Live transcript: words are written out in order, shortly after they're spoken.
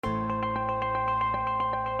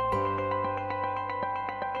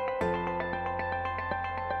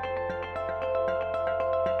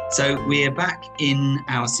So we're back in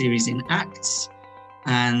our series in Acts.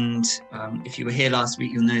 And if you were here last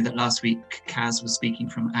week, you'll know that last week Kaz was speaking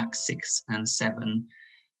from Acts 6 and 7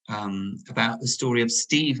 about the story of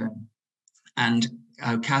Stephen. And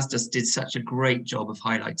Kaz just did such a great job of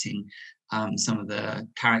highlighting some of the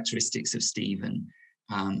characteristics of Stephen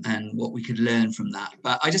and what we could learn from that.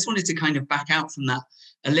 But I just wanted to kind of back out from that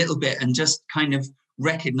a little bit and just kind of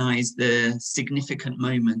recognize the significant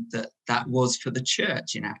moment that was for the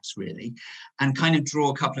church in Acts, really, and kind of draw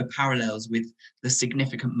a couple of parallels with the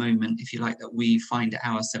significant moment, if you like, that we find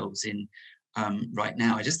ourselves in right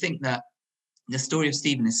now. I just think that the story of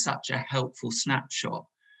Stephen is such a helpful snapshot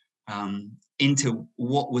into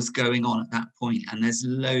what was going on at that point. And there's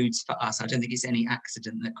loads for us. I don't think it's any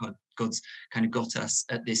accident that God's kind of got us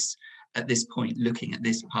at this point, looking at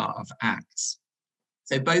this part of Acts.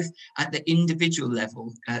 So both at the individual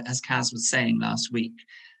level, as Kaz was saying last week,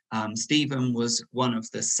 Stephen was one of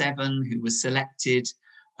the 7 who was selected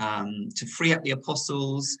to free up the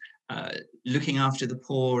apostles, looking after the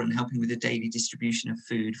poor and helping with the daily distribution of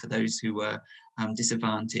food for those who were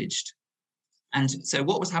disadvantaged. And so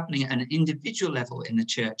what was happening at an individual level in the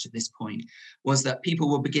church at this point was that people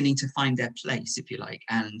were beginning to find their place, if you like,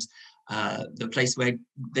 and the place where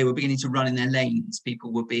they were beginning to run in their lanes.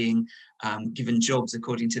 People were being given jobs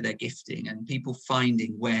according to their gifting, and people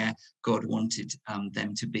finding where God wanted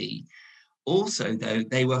them to be. Also, though,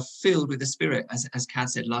 they were filled with the Spirit. As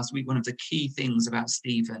Kaz said last week, one of the key things about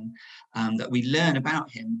Stephen that we learn about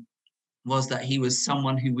him was that he was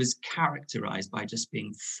someone who was characterized by just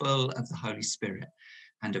being full of the Holy Spirit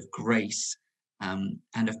and of grace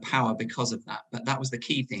and of power because of that. But that was the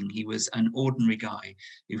key thing. He was an ordinary guy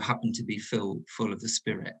who happened to be full of the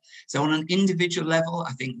Spirit. So on an individual level,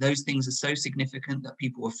 I think those things are so significant, that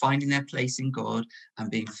people were finding their place in God and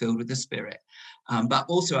being filled with the Spirit. But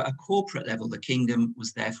also at a corporate level, the kingdom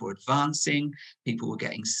was therefore advancing, people were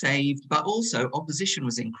getting saved, but also opposition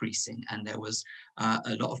was increasing, and there was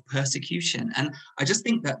a lot of persecution. And I just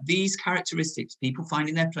think that these characteristics, people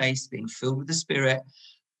finding their place, being filled with the Spirit,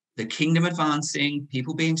 the kingdom advancing,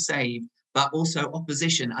 people being saved, but also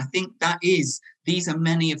opposition, I think these are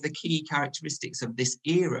many of the key characteristics of this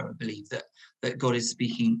era, I believe, that God is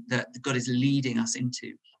speaking, that God is leading us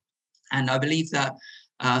into. And I believe that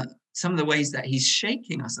some of the ways that he's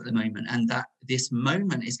shaking us at the moment, and that this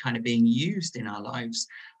moment is kind of being used in our lives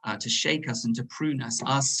to shake us and to prune us,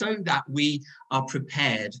 are so that we are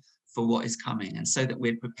prepared for what is coming, and so that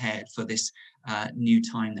we're prepared for this new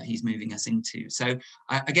time that he's moving us into. So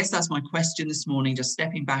I guess that's my question this morning, just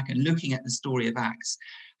stepping back and looking at the story of Acts.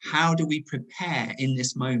 How do we prepare in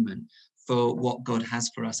this moment for what God has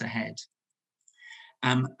for us ahead?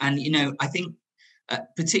 And, I think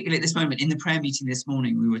particularly at this moment in the prayer meeting this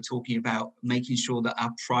morning, we were talking about making sure that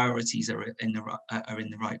our priorities are in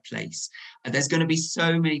the right place. There's going to be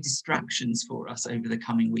so many distractions for us over the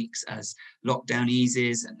coming weeks as lockdown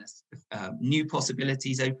eases and new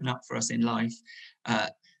possibilities open up for us in life.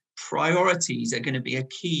 Priorities are going to be a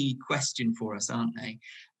key question for us, aren't they?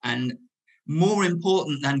 And more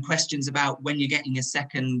important than questions about when you're getting a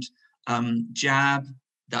second jab,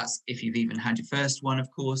 that's if you've even had your first one, of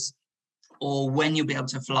course, or when you'll be able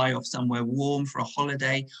to fly off somewhere warm for a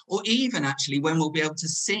holiday, or even actually when we'll be able to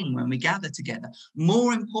sing when we gather together.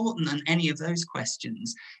 More important than any of those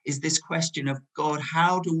questions is this question of, God,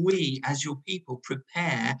 how do we as your people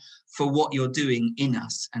prepare for what you're doing in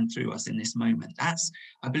us and through us in this moment?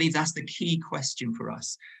 I believe that's the key question for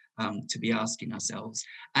us to be asking ourselves.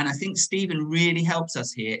 And I think Stephen really helps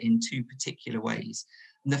us here in 2 particular ways.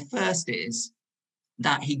 And the first is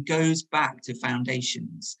that he goes back to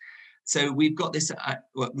foundations. So we've got this,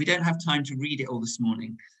 we don't have time to read it all this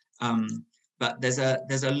morning, but there's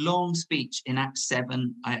a long speech in Acts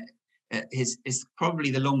 7. It's probably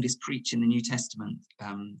the longest preach in the New Testament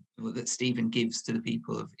that Stephen gives to the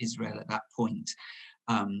people of Israel at that point.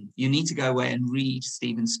 You need to go away and read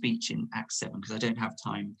Stephen's speech in Acts 7, because I don't have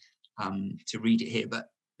time to read it here, but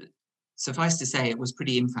suffice to say, it was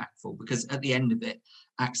pretty impactful, because at the end of it,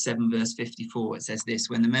 Acts 7 verse 54, it says this: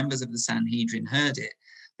 when the members of the Sanhedrin heard it,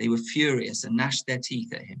 they were furious and gnashed their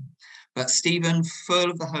teeth at him. But Stephen, full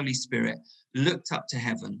of the Holy Spirit, looked up to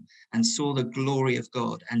heaven and saw the glory of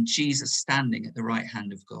God and Jesus standing at the right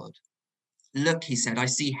hand of God. Look, he said, I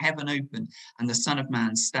see heaven open and the Son of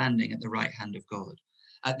Man standing at the right hand of God.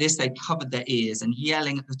 At this, they covered their ears, and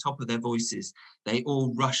yelling at the top of their voices, they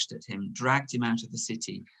all rushed at him, dragged him out of the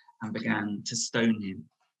city, and began to stone him.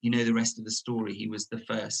 You know the rest of the story. He was the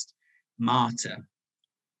first martyr.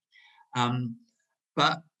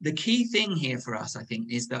 But the key thing here for us, I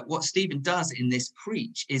think, is that what Stephen does in this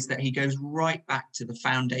preach is that he goes right back to the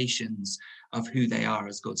foundations of who they are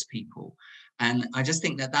as God's people. And I just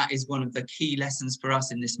think that that is one of the key lessons for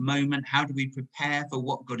us in this moment. How do we prepare for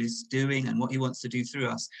what God is doing and what he wants to do through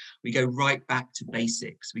us? We go right back to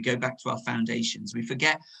basics. We go back to our foundations. We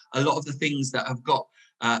forget a lot of the things that have got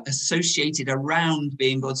associated around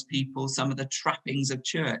being God's people, some of the trappings of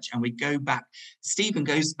church, and we go back. Stephen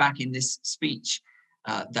goes back in this speech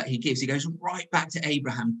that he gives. He goes right back to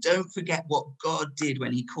Abraham. Don't forget what God did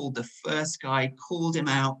when he called the first guy, called him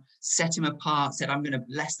out, set him apart, said, I'm going to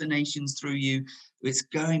bless the nations through you. It's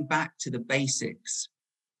going back to the basics.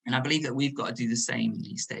 And I believe that we've got to do the same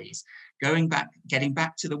these days. Going back, getting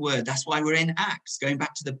back to the word. That's why we're in Acts, going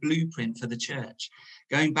back to the blueprint for the church,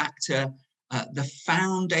 going back to the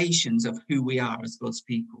foundations of who we are as God's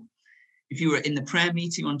people. If you were in the prayer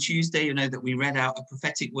meeting on Tuesday, you know that we read out a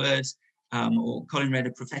prophetic word, or Colin read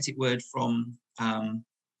a prophetic word from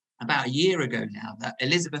about a year ago now that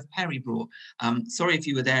Elizabeth Perry brought. Sorry if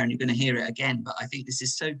you were there and you're going to hear it again, but I think this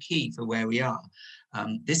is so key for where we are.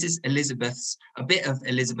 This is a bit of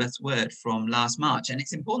Elizabeth's word from last March. And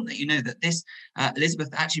it's important that you know that this, Elizabeth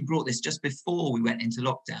actually brought this just before we went into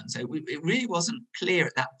lockdown. So it really wasn't clear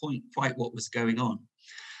at that point quite what was going on.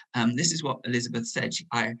 This is what Elizabeth said.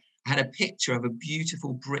 I had a picture of a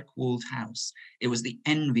beautiful brick-walled house. It was the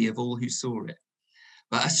envy of all who saw it.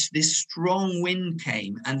 But as this strong wind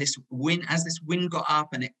came, and as this wind got up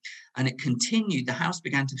and it continued, the house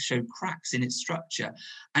began to show cracks in its structure.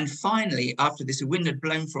 And finally, after this wind had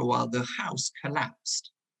blown for a while, the house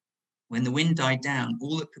collapsed. When the wind died down,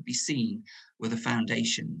 all that could be seen were the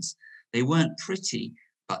foundations. They weren't pretty,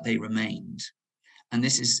 but they remained. And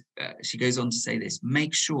this is, she goes on to say this,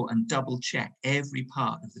 make sure and double check every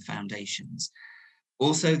part of the foundations.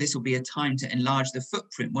 Also, this will be a time to enlarge the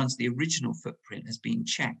footprint once the original footprint has been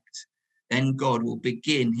checked. Then God will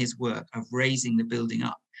begin his work of raising the building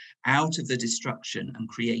up out of the destruction and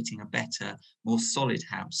creating a better, more solid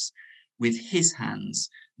house with his hands,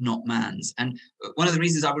 not man's. And one of the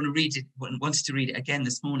reasons I wanted to read it again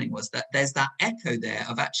this morning was that there's that echo there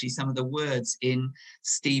of actually some of the words in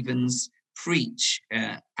Stephen's preach,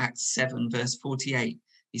 Acts 7, verse 48.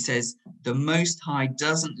 He says, the Most High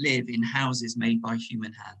doesn't live in houses made by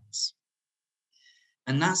human hands.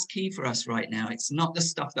 And that's key for us right now. It's not the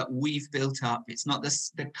stuff that we've built up. It's not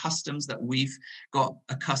the customs that we've got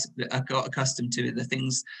accustomed to, the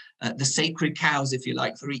things, the sacred cows, if you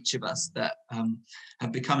like, for each of us that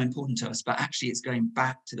have become important to us. But actually, it's going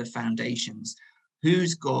back to the foundations.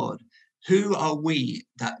 Who's God? Who are we,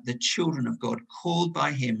 that the children of God, called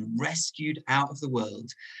by him, rescued out of the world,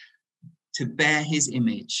 to bear his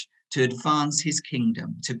image, to advance his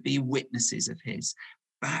kingdom, to be witnesses of his,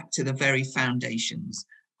 back to the very foundations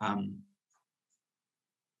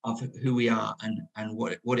of who we are and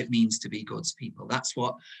what it means to be God's people. That's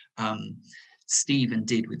what Stephen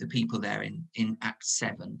did with the people there in Acts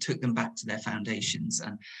 7, took them back to their foundations.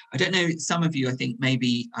 And I don't know, some of you, I think,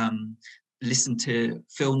 maybe listen to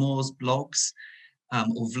Phil Moore's blogs,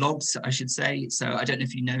 or vlogs, I should say. So I don't know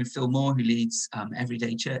if you know Phil Moore, who leads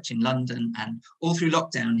Everyday Church in London, and all through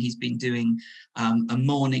lockdown, he's been doing a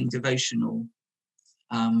morning devotional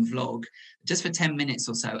vlog just for 10 minutes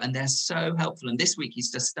or so, and they're so helpful. And this week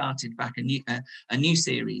he's just started back a new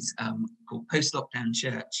series called Post-Lockdown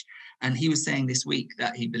Church, and he was saying this week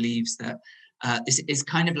that he believes that this is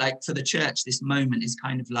kind of like, for the church, this moment is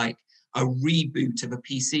kind of like a reboot of a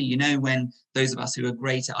PC. You know, when those of us who are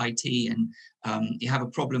great at IT and you have a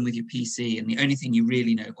problem with your PC, and the only thing you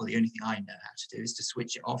really know, or the only thing I know how to do, is to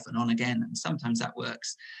switch it off and on again, and sometimes that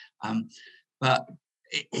works. But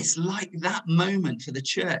it's like that moment for the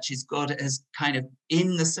church is God has kind of,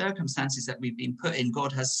 in the circumstances that we've been put in,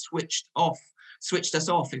 God has switched us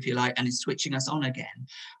off, if you like, and is switching us on again.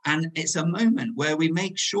 And it's a moment where we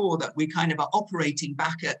make sure that we kind of are operating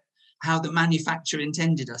back at how the manufacturer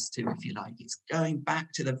intended us to, if you like. It's going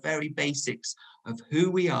back to the very basics of who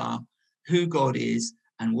we are, who God is,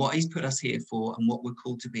 and what he's put us here for, and what we're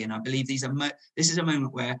called to be. And I believe this is a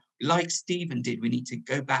moment where, like Stephen did, we need to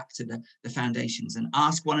go back to the foundations and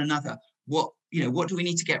ask one another, what do we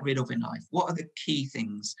need to get rid of in life? What are the key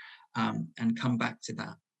things? And come back to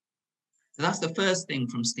that. So that's the first thing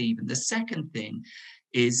from Stephen. The second thing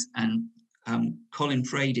is, and Colin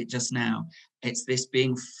prayed it just now, it's this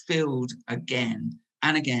being filled again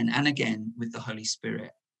and again and again with the Holy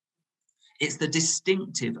Spirit. It's the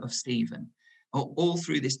distinctive of Stephen. All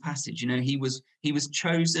through this passage, you know, he was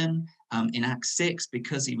chosen in Acts 6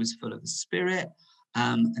 because he was full of the Spirit,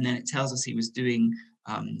 and then it tells us he was doing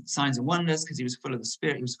signs and wonders because he was full of the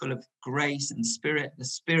Spirit. He was full of grace and Spirit. The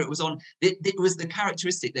Spirit was on. It was the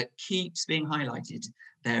characteristic that keeps being highlighted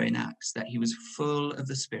there in Acts, that he was full of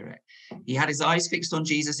the Spirit. He had his eyes fixed on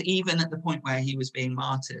Jesus, even at the point where he was being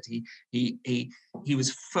martyred. He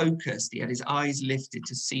was focused. He had his eyes lifted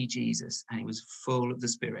to see Jesus, and he was full of the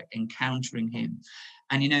Spirit, encountering him.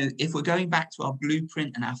 And, you know, if we're going back to our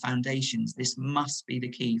blueprint and our foundations, this must be the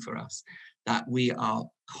key for us, that we are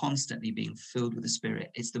constantly being filled with the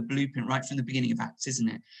Spirit. It's the blueprint right from the beginning of Acts, isn't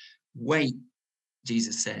it? Wait,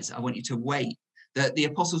 Jesus says, I want you to wait. The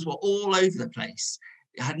apostles were all over the place.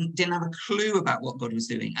 Didn't have a clue about what God was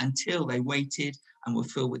doing until they waited and were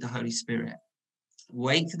filled with the Holy Spirit.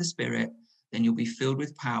 Wait for the Spirit, then you'll be filled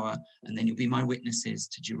with power, and then you'll be my witnesses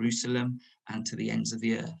to Jerusalem and to the ends of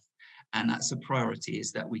the earth. And that's a priority,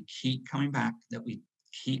 is that we keep coming back,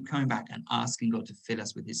 and asking God to fill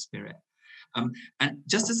us with his Spirit. And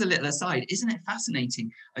just as a little aside, isn't it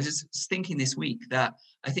fascinating? I was just thinking this week that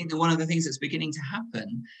I think that one of the things that's beginning to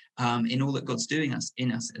happen in all that God's doing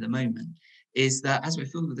in us at the moment is that as we're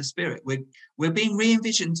filled with the Spirit, we're being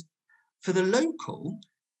re-envisioned for the local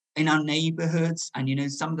in our neighborhoods. And, you know,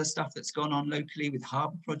 some of the stuff that's gone on locally with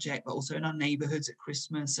Harbour Project, but also in our neighborhoods at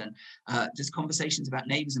Christmas, and just conversations about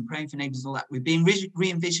neighbors and praying for neighbors and all that. We're being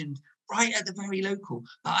re-envisioned right at the very local,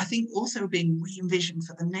 but I think also being re-envisioned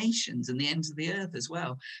for the nations and the ends of the earth as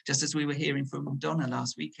well, just as we were hearing from Donna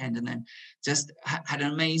last weekend. And then just had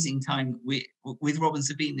an amazing time with Rob and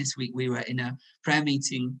Sabine this week. We were in a prayer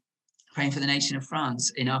meeting praying for the nation of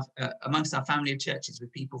France in our amongst our family of churches,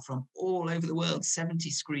 with people from all over the world, 70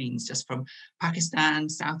 screens, just from Pakistan,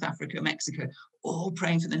 South Africa, Mexico, all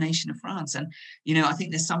praying for the nation of France. And, you know, I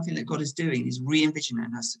think there's something that God is doing, is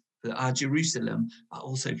re-envisioning us for our Jerusalem, but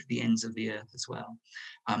also for the ends of the earth as well.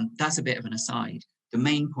 That's a bit of an aside. The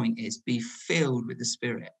main point is, be filled with the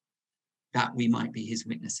Spirit, that we might be his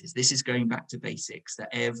witnesses. This is going back to basics, that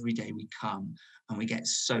every day we come and we get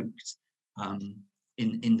soaked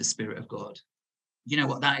in the Spirit of God. You know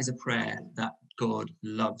what? That is a prayer that God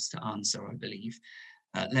loves to answer, I believe.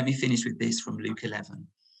 Let me finish with this from Luke 11.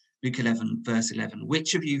 Luke 11, verse 11.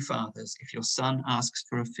 Which of you fathers, if your son asks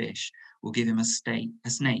for a fish, will give him a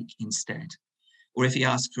snake instead? Or if he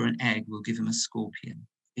asks for an egg, will give him a scorpion?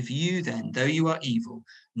 If you then, though you are evil,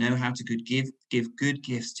 know how to give good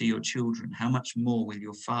gifts to your children, how much more will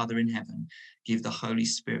your Father in heaven give the Holy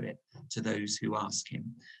Spirit to those who ask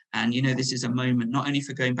him? And, you know, this is a moment not only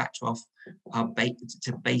for going back to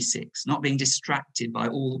to basics, not being distracted by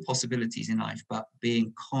all the possibilities in life, but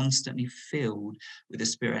being constantly filled with the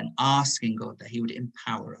Spirit and asking God that he would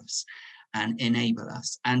empower us and enable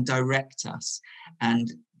us and direct us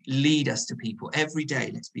and lead us to people every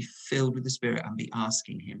day. Let's be filled with the Spirit and be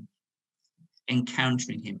asking him,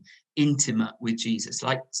 encountering him, intimate with Jesus,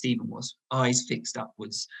 like Stephen was, eyes fixed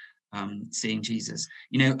upwards, seeing Jesus.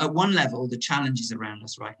 You know, at one level, the challenges around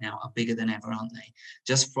us right now are bigger than ever, aren't they?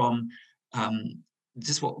 Just from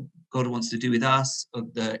just what God wants to do with us,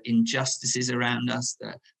 of the injustices around us,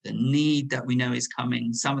 the need that we know is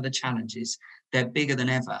coming, some of the challenges, they're bigger than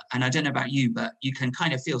ever. And I don't know about you, but you can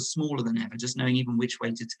kind of feel smaller than ever, just knowing even which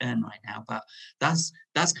way to turn right now. But that's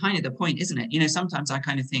kind of the point, isn't it? You know, sometimes I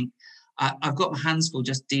kind of think, I've got my hands full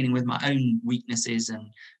just dealing with my own weaknesses and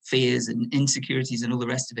fears and insecurities and all the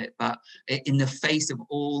rest of it. But in the face of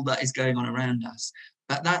all that is going on around us,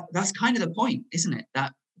 that's kind of the point, isn't it?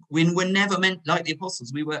 That we're never meant, like the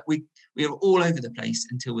apostles, we were all over the place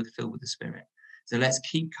until we're filled with the Spirit. So let's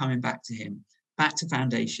keep coming back to him, back to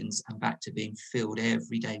foundations, and back to being filled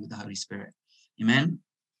every day with the Holy Spirit. Amen.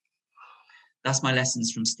 That's my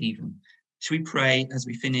lessons from Stephen. Should we pray as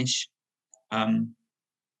we finish?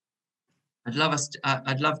 I'd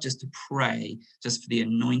love just to pray just for the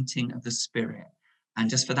anointing of the Spirit and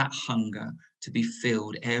just for that hunger to be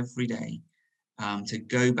filled every day, to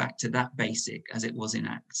go back to that basic as it was in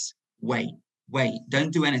Acts. Wait,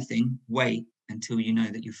 don't do anything. Wait until you know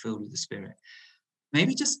that you're filled with the Spirit.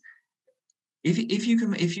 Maybe just if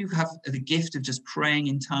you have the gift of just praying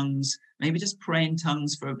in tongues, maybe just pray in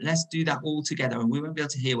tongues let's do that all together. And we won't be able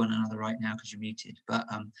to hear one another right now because you're muted, but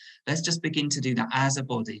let's just begin to do that as a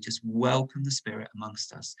body. Just welcome the Spirit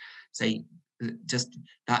amongst us. Say, just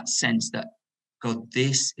that sense that, God,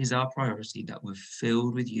 this is our priority, that we're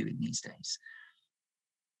filled with you in these days.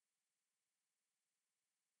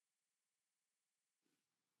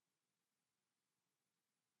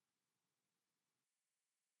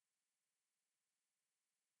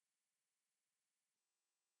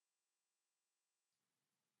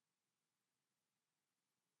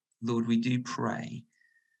 Lord, we do pray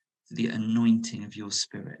for the anointing of your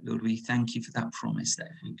Spirit. Lord, we thank you for that promise that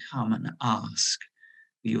if we come and ask,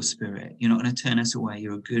 with your Spirit. You're not going to turn us away.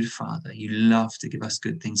 You're a good Father. You love to give us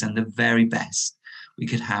good things. And the very best we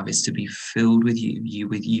could have is to be filled with you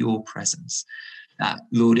with your presence. That,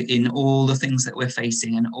 Lord, in all the things that we're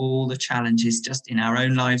facing and all the challenges just in our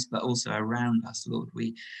own lives, but also around us, Lord,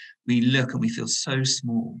 we look and we feel so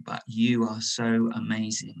small, but you are so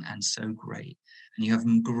amazing and so great. And you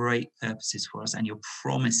have great purposes for us, and your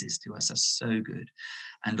promises to us are so good.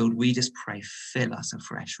 And Lord, we just pray, fill us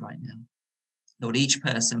afresh right now. Lord, each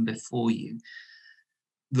person before you,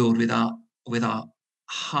 Lord, with our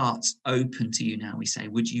hearts open to you now, we say,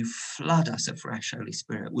 would you flood us afresh, Holy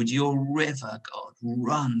Spirit? Would your river, God,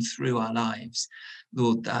 run through our lives,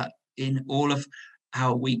 Lord, that in all of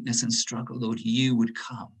our weakness and struggle, Lord, you would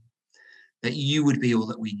come, that you would be all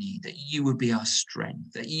that we need, that you would be our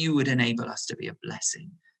strength, that you would enable us to be a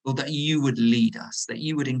blessing, Lord, that you would lead us, that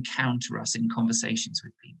you would encounter us in conversations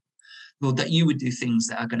with people. Lord, that you would do things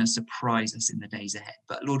that are going to surprise us in the days ahead.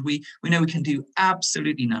 But Lord, we know we can do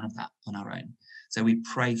absolutely none of that on our own. So we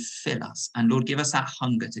pray, fill us. And Lord, give us that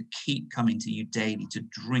hunger to keep coming to you daily, to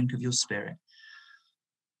drink of your Spirit.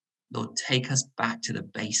 Lord, take us back to the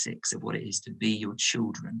basics of what it is to be your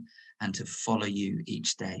children and to follow you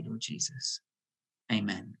each day, Lord Jesus.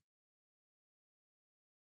 Amen.